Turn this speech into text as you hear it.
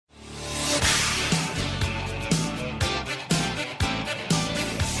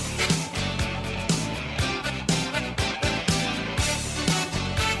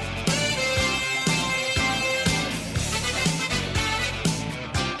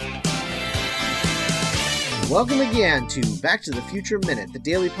Welcome again to Back to the Future Minute, the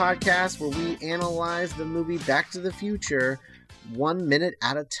daily podcast where we analyze the movie Back to the Future 1 minute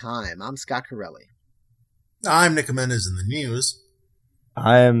at a time. I'm Scott Corelli. I'm Nick Menez in the news.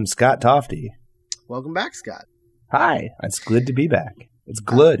 I'm Scott Tofty. Welcome back, Scott. Hi. It's good to be back. It's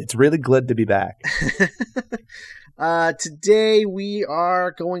good. It's really good to be back. Today we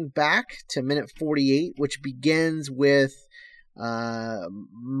are going back to minute 48, which begins with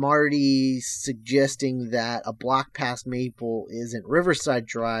Marty suggesting that a block past Maple isn't Riverside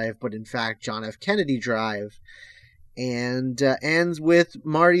Drive, but in fact John F. Kennedy Drive, and ends with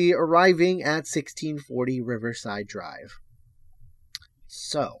Marty arriving at 1640 Riverside Drive.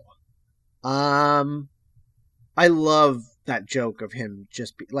 So, I love that joke of him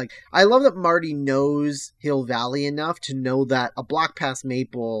I love that Marty knows Hill Valley enough to know that a block past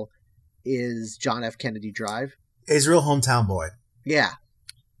Maple is John F. Kennedy Drive. He's a real hometown boy. Yeah.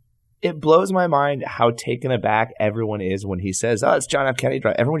 It blows my mind how taken aback everyone is when he says, "Oh, it's John F. Kennedy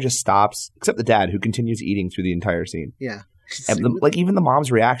Drive." Everyone just stops, except the dad, who continues eating through the entire scene. Yeah. And even the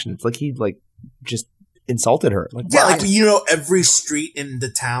mom's reaction, it's like he just insulted her. Every street in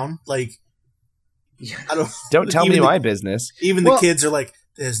the town, I don't tell me my business. Even the kids are like,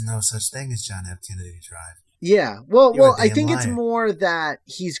 "There's no such thing as John F. Kennedy Drive." Yeah. Well, I think it's more that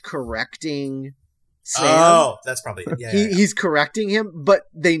he's correcting Sam. Oh, that's probably it. Yeah, he's correcting him, but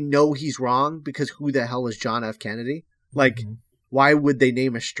they know he's wrong because who the hell is John F. Kennedy? Why would they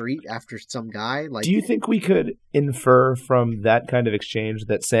name a street after some guy? Do you think we could infer from that kind of exchange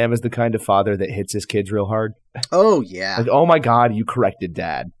that Sam is the kind of father that hits his kids real hard? Oh, yeah. Oh my God, you corrected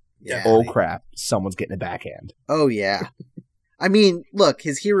Dad. Yeah. Oh crap, someone's getting a backhand. Oh, yeah. I mean, look,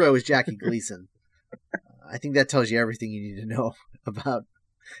 his hero is Jackie Gleason. I think that tells you everything you need to know about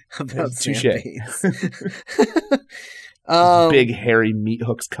Sam Bates. Big hairy meat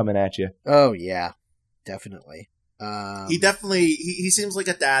hooks coming at you. Oh yeah, definitely. He seems like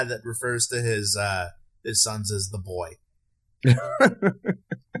a dad that refers to his sons as the boy.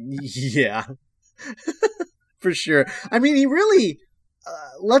 Yeah, for sure. I mean, he really.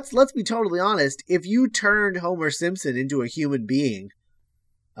 Let's be totally honest. If you turned Homer Simpson into a human being,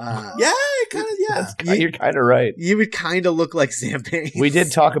 you're kind of right. You would kind of look like Sam Bates. We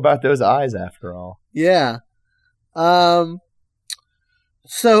did talk about those eyes after all. Yeah. So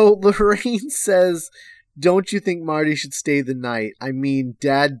Lorraine says, "Don't you think Marty should stay the night? I mean,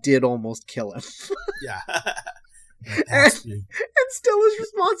 Dad did almost kill him." Yeah. and still his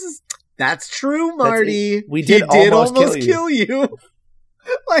response is, "That's true, Marty. We did almost kill you."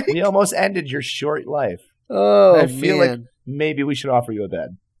 We almost ended your short life. Oh, I feel like maybe we should offer you a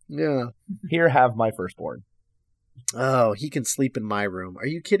bed. Yeah. Here, have my firstborn. Oh, he can sleep in my room. Are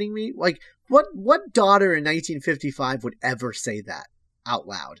you kidding me? What daughter in 1955 would ever say that out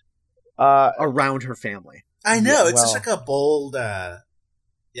loud around her family? I know. It's such a bold,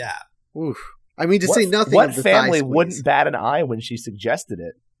 yeah. Oof. I mean, say nothing what of the family wouldn't bat an eye when she suggested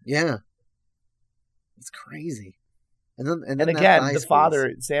it? Yeah. It's crazy. And again, the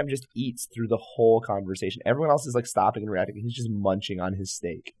father, Sam, just eats through the whole conversation. Everyone else is stopping and reacting. He's just munching on his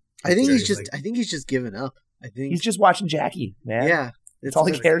steak. I think he's just given up. I think he's just watching Jackie, man. Yeah. That's all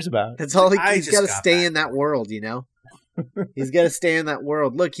he cares about. That's all he's got to stay in that world, you know? He's got to stay in that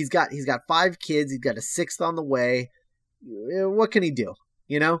world. Look, he's got 5 kids. He's got a 6th on the way. What can he do?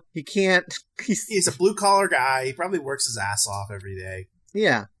 You know? He can't. He's a blue collar guy. He probably works his ass off every day.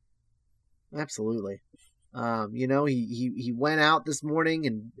 Yeah. Absolutely. He went out this morning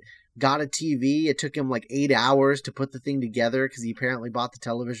and got a TV. It took him 8 hours to put the thing together because he apparently bought the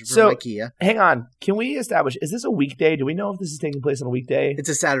television from IKEA. Hang on. Can we establish, is this a weekday? Do we know if this is taking place on a weekday? It's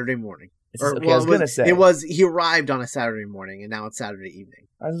a Saturday morning. I was going to say. He arrived on a Saturday morning and now it's Saturday evening.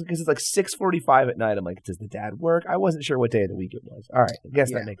 Because it's 6:45 at night. I'm like, does the dad work? I wasn't sure what day of the week it was. All right. I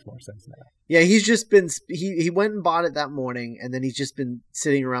guess that makes more sense now. Yeah, he's just been, he went and bought it that morning and then he's just been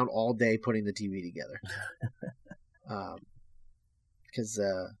sitting around all day putting the TV together. Because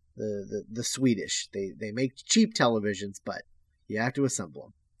the Swedish, they make cheap televisions, but you have to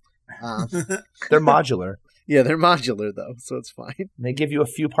assemble them. They're modular. Yeah, they're modular though, so it's fine. They give you a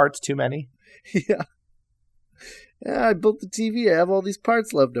few parts too many. Yeah. Yeah, I built the TV. I have all these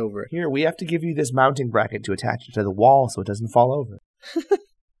parts left over. Here, we have to give you this mounting bracket to attach it to the wall so it doesn't fall over.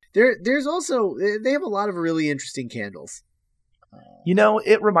 There's also, they have a lot of really interesting candles.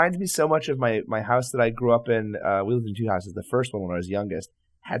 It reminds me so much of my house that I grew up in. We lived in 2 houses. The first one when I was youngest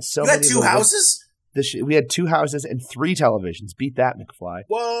had so many. You had 2 houses? We had 2 houses and 3 televisions. Beat that, McFly.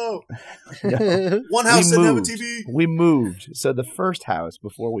 Whoa! No. One house didn't have a TV. We moved. So the first house,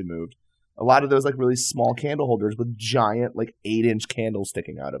 before we moved, a lot of those really small candle holders with giant 8-inch candles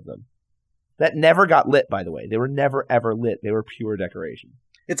sticking out of them. That never got lit, by the way. They were never, ever lit. They were pure decoration.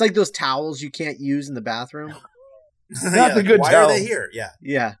 It's like those towels you can't use in the bathroom. Not the good why towels. are they here? Yeah.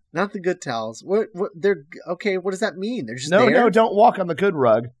 Yeah, not the good towels. What they're okay, what does that mean? They're just No, there? no, don't walk on the good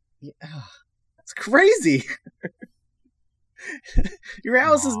rug. Yeah, it's crazy. Your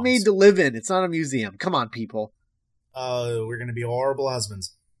house is made to live in. It's not a museum. Come on, people. We're gonna be horrible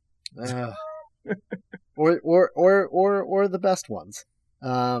husbands. Or the best ones.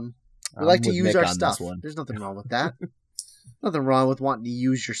 We like to with use Nick our on stuff. this one. There's nothing wrong with that. Nothing wrong with wanting to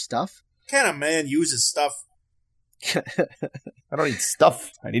use your stuff. What kind of man uses stuff? I don't need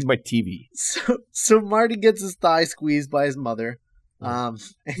stuff. I need my TV. So Marty gets his thigh squeezed by his mother.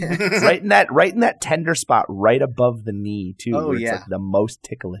 right in that tender spot, right above the knee, too. Oh, where it's yeah. like the most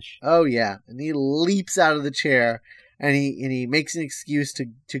ticklish. Oh yeah, and he leaps out of the chair, and he makes an excuse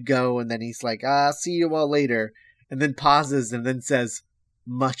to go, and then he's like, see you all later, and then pauses, and then says,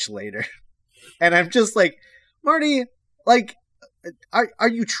 much later. And I'm just like, Marty, like, are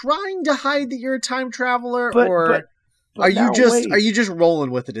you trying to hide that you're a time traveler, or are you just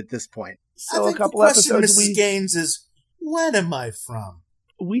rolling with it at this point? So I think a couple the question, episodes Mrs. Gaines, is when am I from?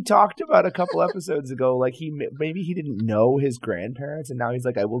 we talked about a couple episodes ago, like maybe he didn't know his grandparents, and now he's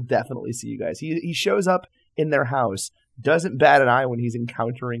like, I will definitely see you guys. He shows up in their house, doesn't bat an eye when he's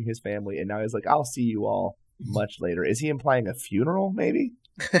encountering his family, and now he's like, I'll see you all much later. Is he implying a funeral, maybe?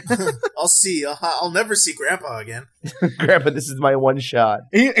 I'll never see Grandpa again. Grandpa, this is my one shot.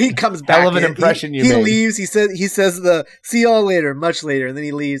 He comes back. Hell of an impression you made. made. He leaves. He says the see y'all later, much later, and then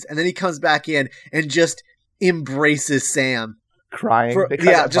he leaves, and then he comes back in and just embraces Sam, crying.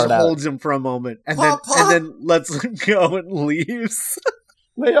 Just holds him for a moment, and then lets him go and leaves.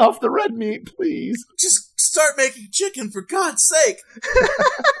 Lay off the red meat, please. Just start making chicken, for God's sake.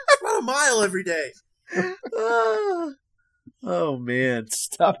 About a mile every day. Oh man!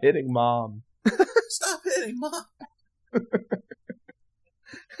 Stop hitting mom. Stop hitting mom.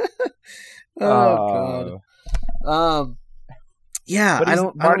 Oh god. Yeah, but I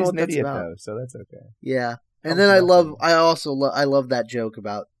don't know Marty's what an that's idiot about. though, so that's okay. Yeah, and then I love that joke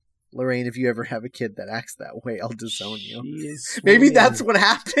about Lorraine. If you ever have a kid that acts that way, I'll disown you. Maybe that's what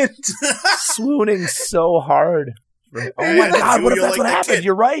happened. Swooning so hard. Oh my god! What if that's what happened? Kid.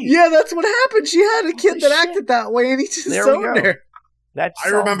 You're right. Yeah, that's what happened. She had a kid that acted that way, and he just disowned her. I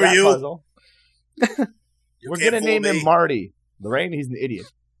remember you. Puzzle. We're gonna name him Marty. Lorraine, he's an idiot.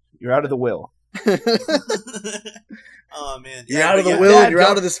 You're out of the will. Oh man, you're out of the will. You're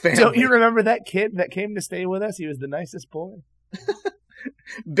out of this family. Don't you remember that kid that came to stay with us? He was the nicest boy.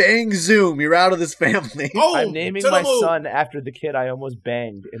 Bang zoom! You're out of this family. Oh, I'm naming my son after the kid I almost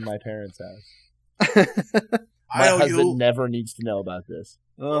banged in my parents' house. My husband never needs to know about this.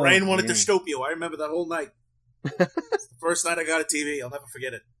 Lorraine wanted to stope you. I remember that whole night. It's the first night I got a TV. I'll never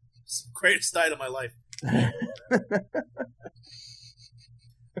forget it. It's the greatest night of my life.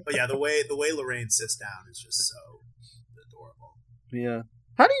 But yeah, the way Lorraine sits down is just so adorable. Yeah.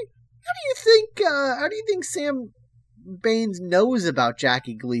 How do you think Sam Baines knows about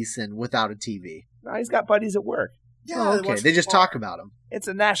Jackie Gleason without a TV? He's got buddies at work. Yeah, okay. They just talk about him. It's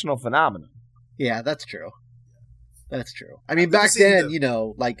a national phenomenon. Yeah, that's true. That's true. I mean, back then,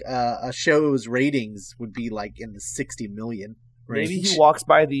 a show's ratings would be like in the 60 million range. Maybe he walks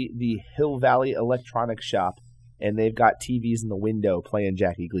by the Hill Valley Electronics Shop, and they've got TVs in the window playing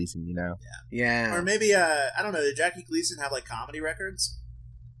Jackie Gleason, Yeah. Or maybe, I don't know, did Jackie Gleason have, comedy records?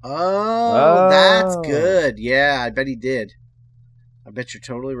 Oh, that's good. Yeah, I bet he did. I bet you're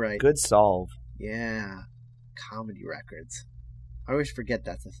totally right. Good solve. Yeah. Comedy records. I always forget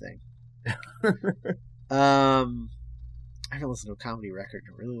that's a thing. I haven't listened to a comedy record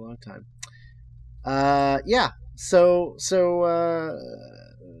in a really long time. Yeah. So,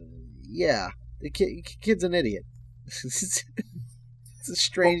 yeah. The kid's an idiot. It's a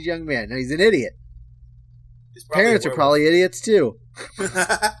strange young man. No, he's an idiot. Parents are probably idiots too.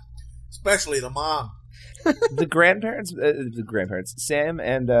 Especially the mom. The grandparents, Sam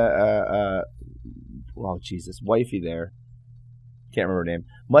and wifey there. Can't remember her name.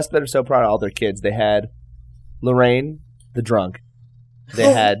 Must have been so proud of all their kids. They had Lorraine, the drunk.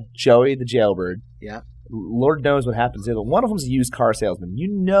 They had Joey, the jailbird. Yeah. Lord knows what happens. One of them's a used car salesman. You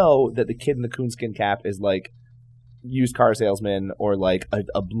know that the kid in the coonskin cap is like used car salesman or like a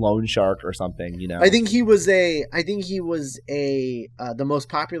loan shark or something. I think he was the most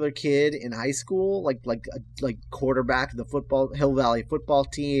popular kid in high school, like quarterback of the Hill Valley football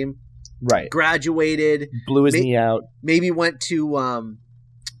team. Right. Graduated. Blew his knee out. Maybe went to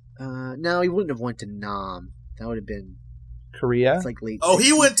no, he wouldn't have went to Nam. That would have been Korea. It's like late. Oh, 60s.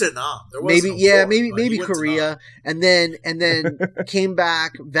 he went to Nam. There was Maybe no yeah, war, maybe but he maybe went to Korea, Nam. and then came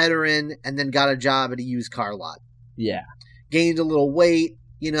back veteran, and then got a job at a used car lot. Yeah. Gained a little weight,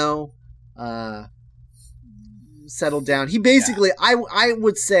 settled down. He basically, I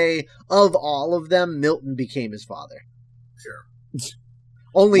would say, of all of them, Milton became his father. Sure.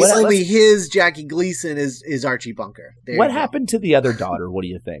 Only his Jackie Gleason is Archie Bunker. There What you go. happened to the other daughter? What do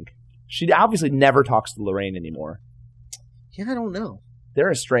you think? She obviously never talks to Lorraine anymore. Yeah, I don't know.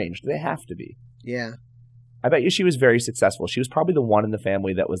 They're estranged. They have to be. Yeah. I bet you she was very successful. She was probably the one in the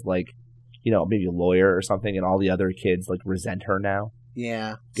family that was like, maybe a lawyer or something, and all the other kids like resent her now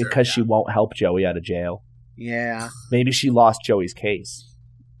Yeah. because she won't help Joey out of jail. Yeah. Maybe she lost Joey's case.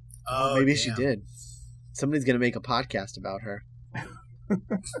 Oh, Maybe she damn. did. Somebody's gonna make a podcast about her.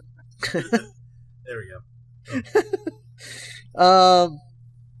 There we go.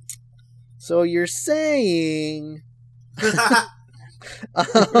 So you're saying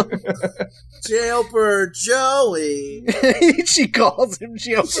Jailbird Joey. she calls him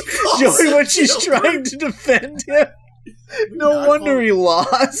calls Joey him when she's Jailbird. trying to defend him. No Not wonder call- he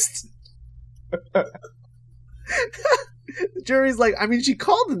lost. The jury's like, I mean, she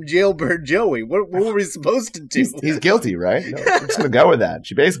called him Jailbird Joey. What were we supposed to do? He's guilty, right? No, I'm just going to go with that.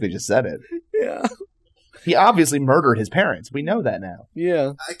 She basically just said it. Yeah. He obviously murdered his parents. We know that now.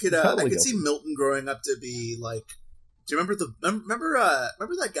 Yeah. I could Totally see Milton growing up to be like. Do you remember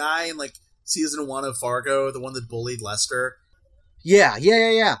that guy in like season 1 of Fargo, the one that bullied Lester? Yeah.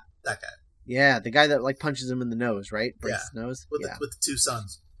 That guy Yeah, the guy that like punches him in the nose, right? Breaks his nose. with Yeah. the 2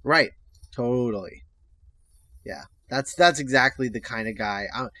 sons. Right. Totally. Yeah. That's exactly the kind of guy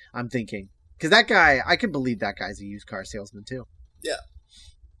I'm thinking. Because that guy, I can believe that guy's a used car salesman too. Yeah.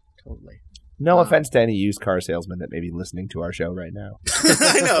 Totally. No offense to any used car salesman that may be listening to our show right now.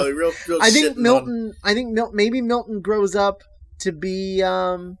 I know, real. I think shitting on- maybe Milton grows up to be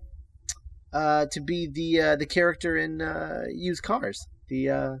the character in Used Cars.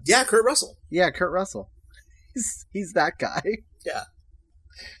 Yeah, Kurt Russell. Kurt Russell. He's that guy. Yeah.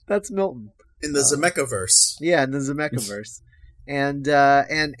 That's Milton. In the Zemeckis-verse. Yeah, in the Zemeckis-verse. And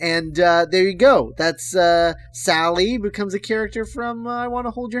there you go. That's Sally becomes a character from I Want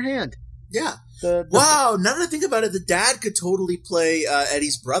to Hold Your Hand. Yeah. The- Wow, now that I think about it, the dad could totally play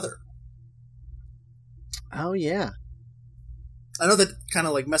Eddie's brother. Oh yeah. I know that kind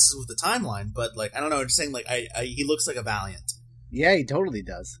of like messes with the timeline, but like I don't know. I'm just saying, like he looks like a Valiant. Yeah, he totally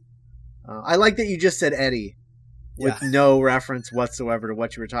does. I like that you just said Eddie with Yeah. no reference whatsoever to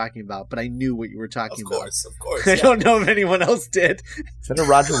what you were talking about, but I knew what you were talking Of course. about. Yeah. I don't know if anyone else did. Is that a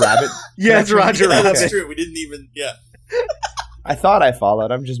Roger Rabbit? Yeah, it's Roger Yeah, Rabbit. that's true. We didn't even. Yeah. I thought I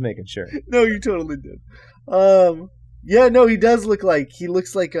followed. I'm just making sure. No, you totally did. Yeah, no, he does look like he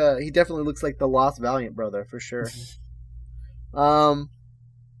definitely looks like the Lost Valiant brother for sure. All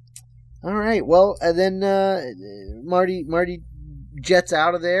right, well, and then Marty jets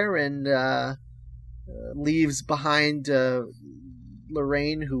out of there and leaves behind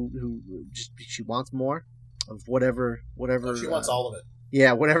Lorraine, who just she wants more of whatever. Oh, she wants all of it.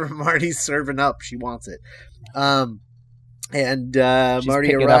 Yeah, whatever Marty's serving up, she wants it. And She's Marty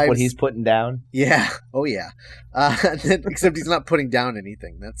picking arrives. up what he's putting down. Yeah. Oh yeah. Except he's not putting down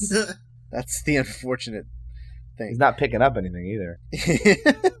anything. That's the unfortunate thing. He's not picking up anything either.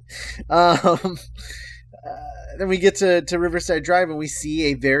 Then we get to Riverside Drive and we see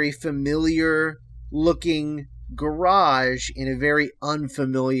a very familiar looking garage in a very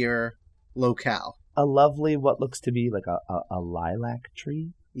unfamiliar locale. A lovely, what looks to be like a lilac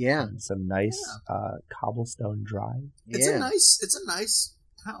tree. Yeah. And some nice cobblestone drive. It's Yeah. a nice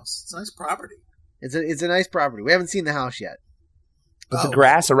house. It's a nice property. It's a nice property. We haven't seen the house yet. But the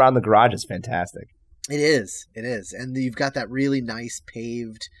grass around the garage is fantastic. It is. And you've got that really nice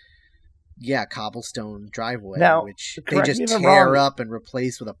paved, cobblestone driveway, Now, which they correct just me if I'm tear wrong. up and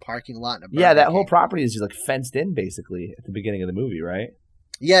replace with a parking lot and a Yeah, Burger that whole King. property is just like fenced in basically at the beginning of the movie, right?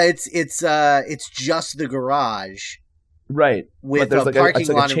 Yeah, it's just the garage Right. with but there's a like parking it's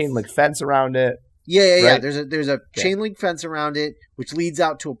like lot a chain link fence around it, Yeah. right? There's a chain link fence around it, which leads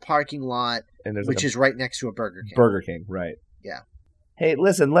out to a parking lot, and there's which like is right next to a Burger King. Burger King, right? Yeah. Hey,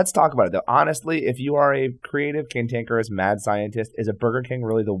 listen, let's talk about it though. Honestly, if you are a creative, cantankerous, mad scientist, is a Burger King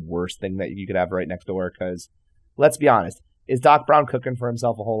really the worst thing that you could have right next door? Because let's be honest, is Doc Brown cooking for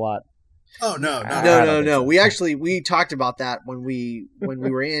himself a whole lot? Oh no. I don't think No. so. We talked about that when we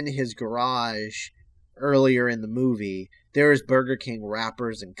were in his garage earlier in the movie. There's Burger King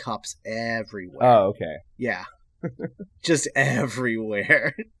wrappers and cups everywhere. Oh, okay. Yeah. Just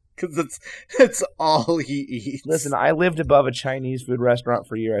everywhere. Because that's all he eats. Listen, I lived above a Chinese food restaurant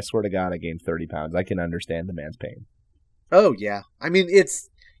for a year. I swear to God, I gained 30 pounds. I can understand the man's pain. Oh yeah, I mean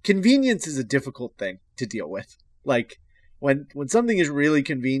convenience is a difficult thing to deal with. Like when something is really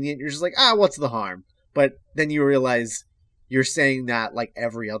convenient, you're just like, what's the harm? But then you realize you're saying that like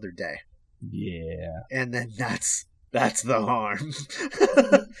every other day. Yeah. And then that's the harm.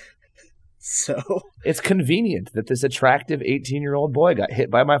 So it's convenient that this attractive 18-year-old boy got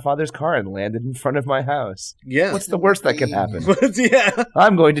hit by my father's car and landed in front of my house. Yeah. What's the worst that can happen? Yeah.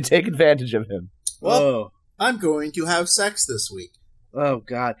 I'm going to take advantage of him. Well, I'm going to have sex this week. Oh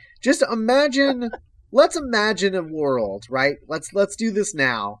God. Just imagine let's imagine a world, right? Let's do this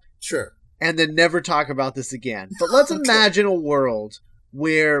now. Sure. And then never talk about this again. But let's imagine a world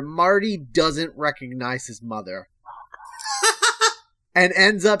where Marty doesn't recognize his mother. And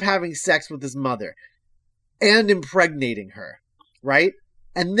ends up having sex with his mother and impregnating her, right?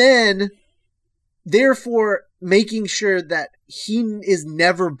 And then, therefore, making sure that he is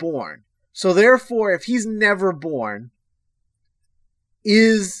never born. So therefore, if he's never born,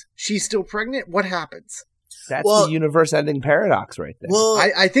 is she still pregnant? What happens? That's the universe-ending paradox right there. Well,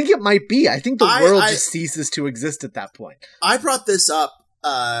 I think it might be. I think the world just ceases to exist at that point. I brought this up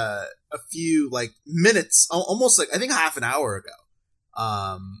a few minutes, almost I think half an hour ago.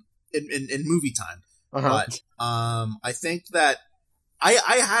 In movie time. But I think that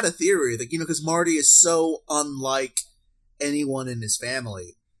I had a theory that, because Marty is so unlike anyone in his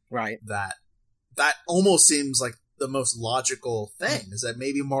family, right? That almost seems like the most logical thing, is that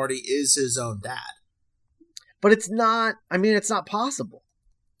maybe Marty is his own dad. But it's not. I mean, it's not possible.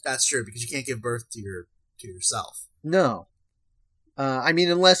 That's true, because you can't give birth to yourself. No. I mean,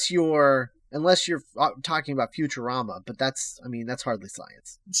 unless you're talking about Futurama, but that's hardly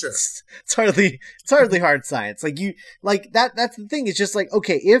science. Sure. It's hardly hard science. That's the thing. It's just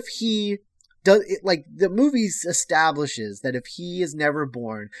okay, if he does it, the movie establishes that if he is never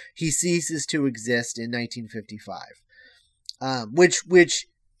born, he ceases to exist in 1955. Which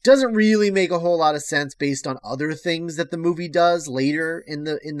doesn't really make a whole lot of sense based on other things that the movie does later in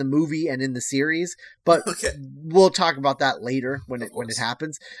the movie and in the series, but we'll talk about that later when it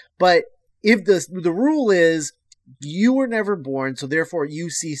happens. But if the rule is you were never born, so therefore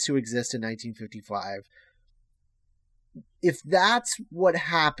you cease to exist in 1955, if that's what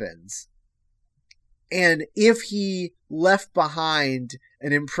happens, and if he left behind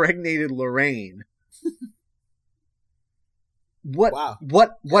an impregnated Lorraine, what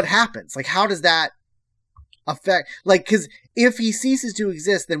happens? How does that affect? Because if he ceases to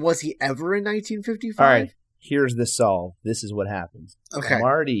exist, then was he ever in 1955? All right. Here's the solve. This is what happens. Okay.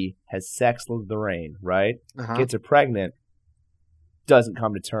 Marty has sex with Lorraine, right? Uh-huh. Gets her pregnant. Doesn't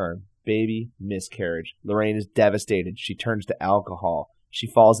come to term. Baby, miscarriage. Lorraine is devastated. She turns to alcohol. She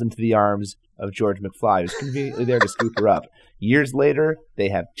falls into the arms of George McFly, who's conveniently there to scoop her up. Years later, they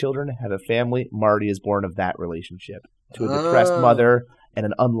have children, have a family. Marty is born of that relationship to a depressed mother and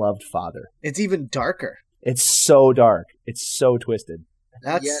an unloved father. It's even darker. It's so dark. It's so twisted.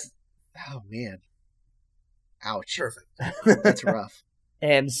 Oh, man. Ouch. Perfect. That's rough.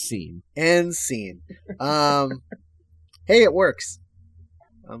 And scene. Hey, it works.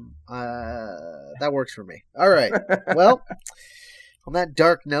 That works for me. All right. Well, on that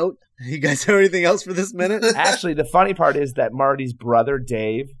dark note, you guys have anything else for this minute? Actually, the funny part is that Marty's brother,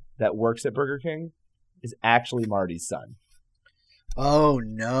 Dave, that works at Burger King, is actually Marty's son. Oh,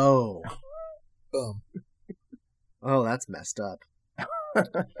 no. Boom. Oh, that's messed up.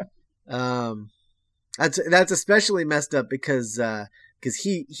 That's especially messed up because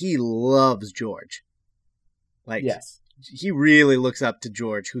he loves George. Yes. He really looks up to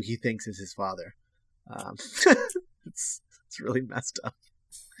George, who he thinks is his father. It's really messed up.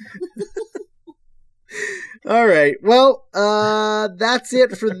 All right. Well, that's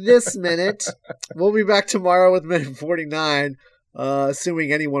it for this minute. We'll be back tomorrow with minute 49,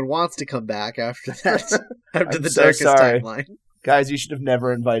 assuming anyone wants to come back after that. After the darkest timeline. Guys, you should have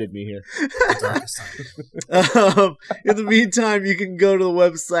never invited me here. In the meantime, you can go to the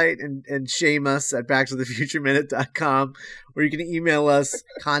website and shame us at backtothefutureminute.com, or you can email us,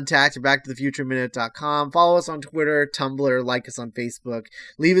 contact@backtothefutureminute.com. Follow us on Twitter, Tumblr, like us on Facebook,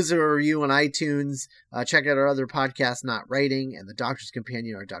 leave us a review on iTunes, check out our other podcasts, Not Writing, and The Doctor's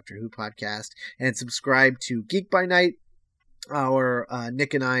Companion, our Doctor Who podcast, and subscribe to Geek by Night, our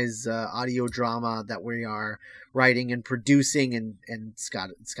Nick and I's audio drama that we are writing and producing, and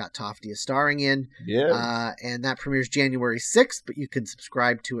Scott Tofty is starring in. Yeah. And that premieres January 6th, but you can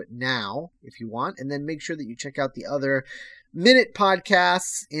subscribe to it now if you want, and then make sure that you check out the other Minute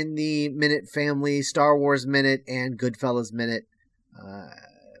podcasts in the Minute family, Star Wars Minute and Goodfellas Minute.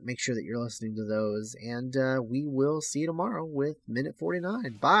 Make sure that you're listening to those, and we will see you tomorrow with Minute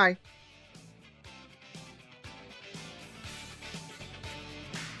 49. Bye.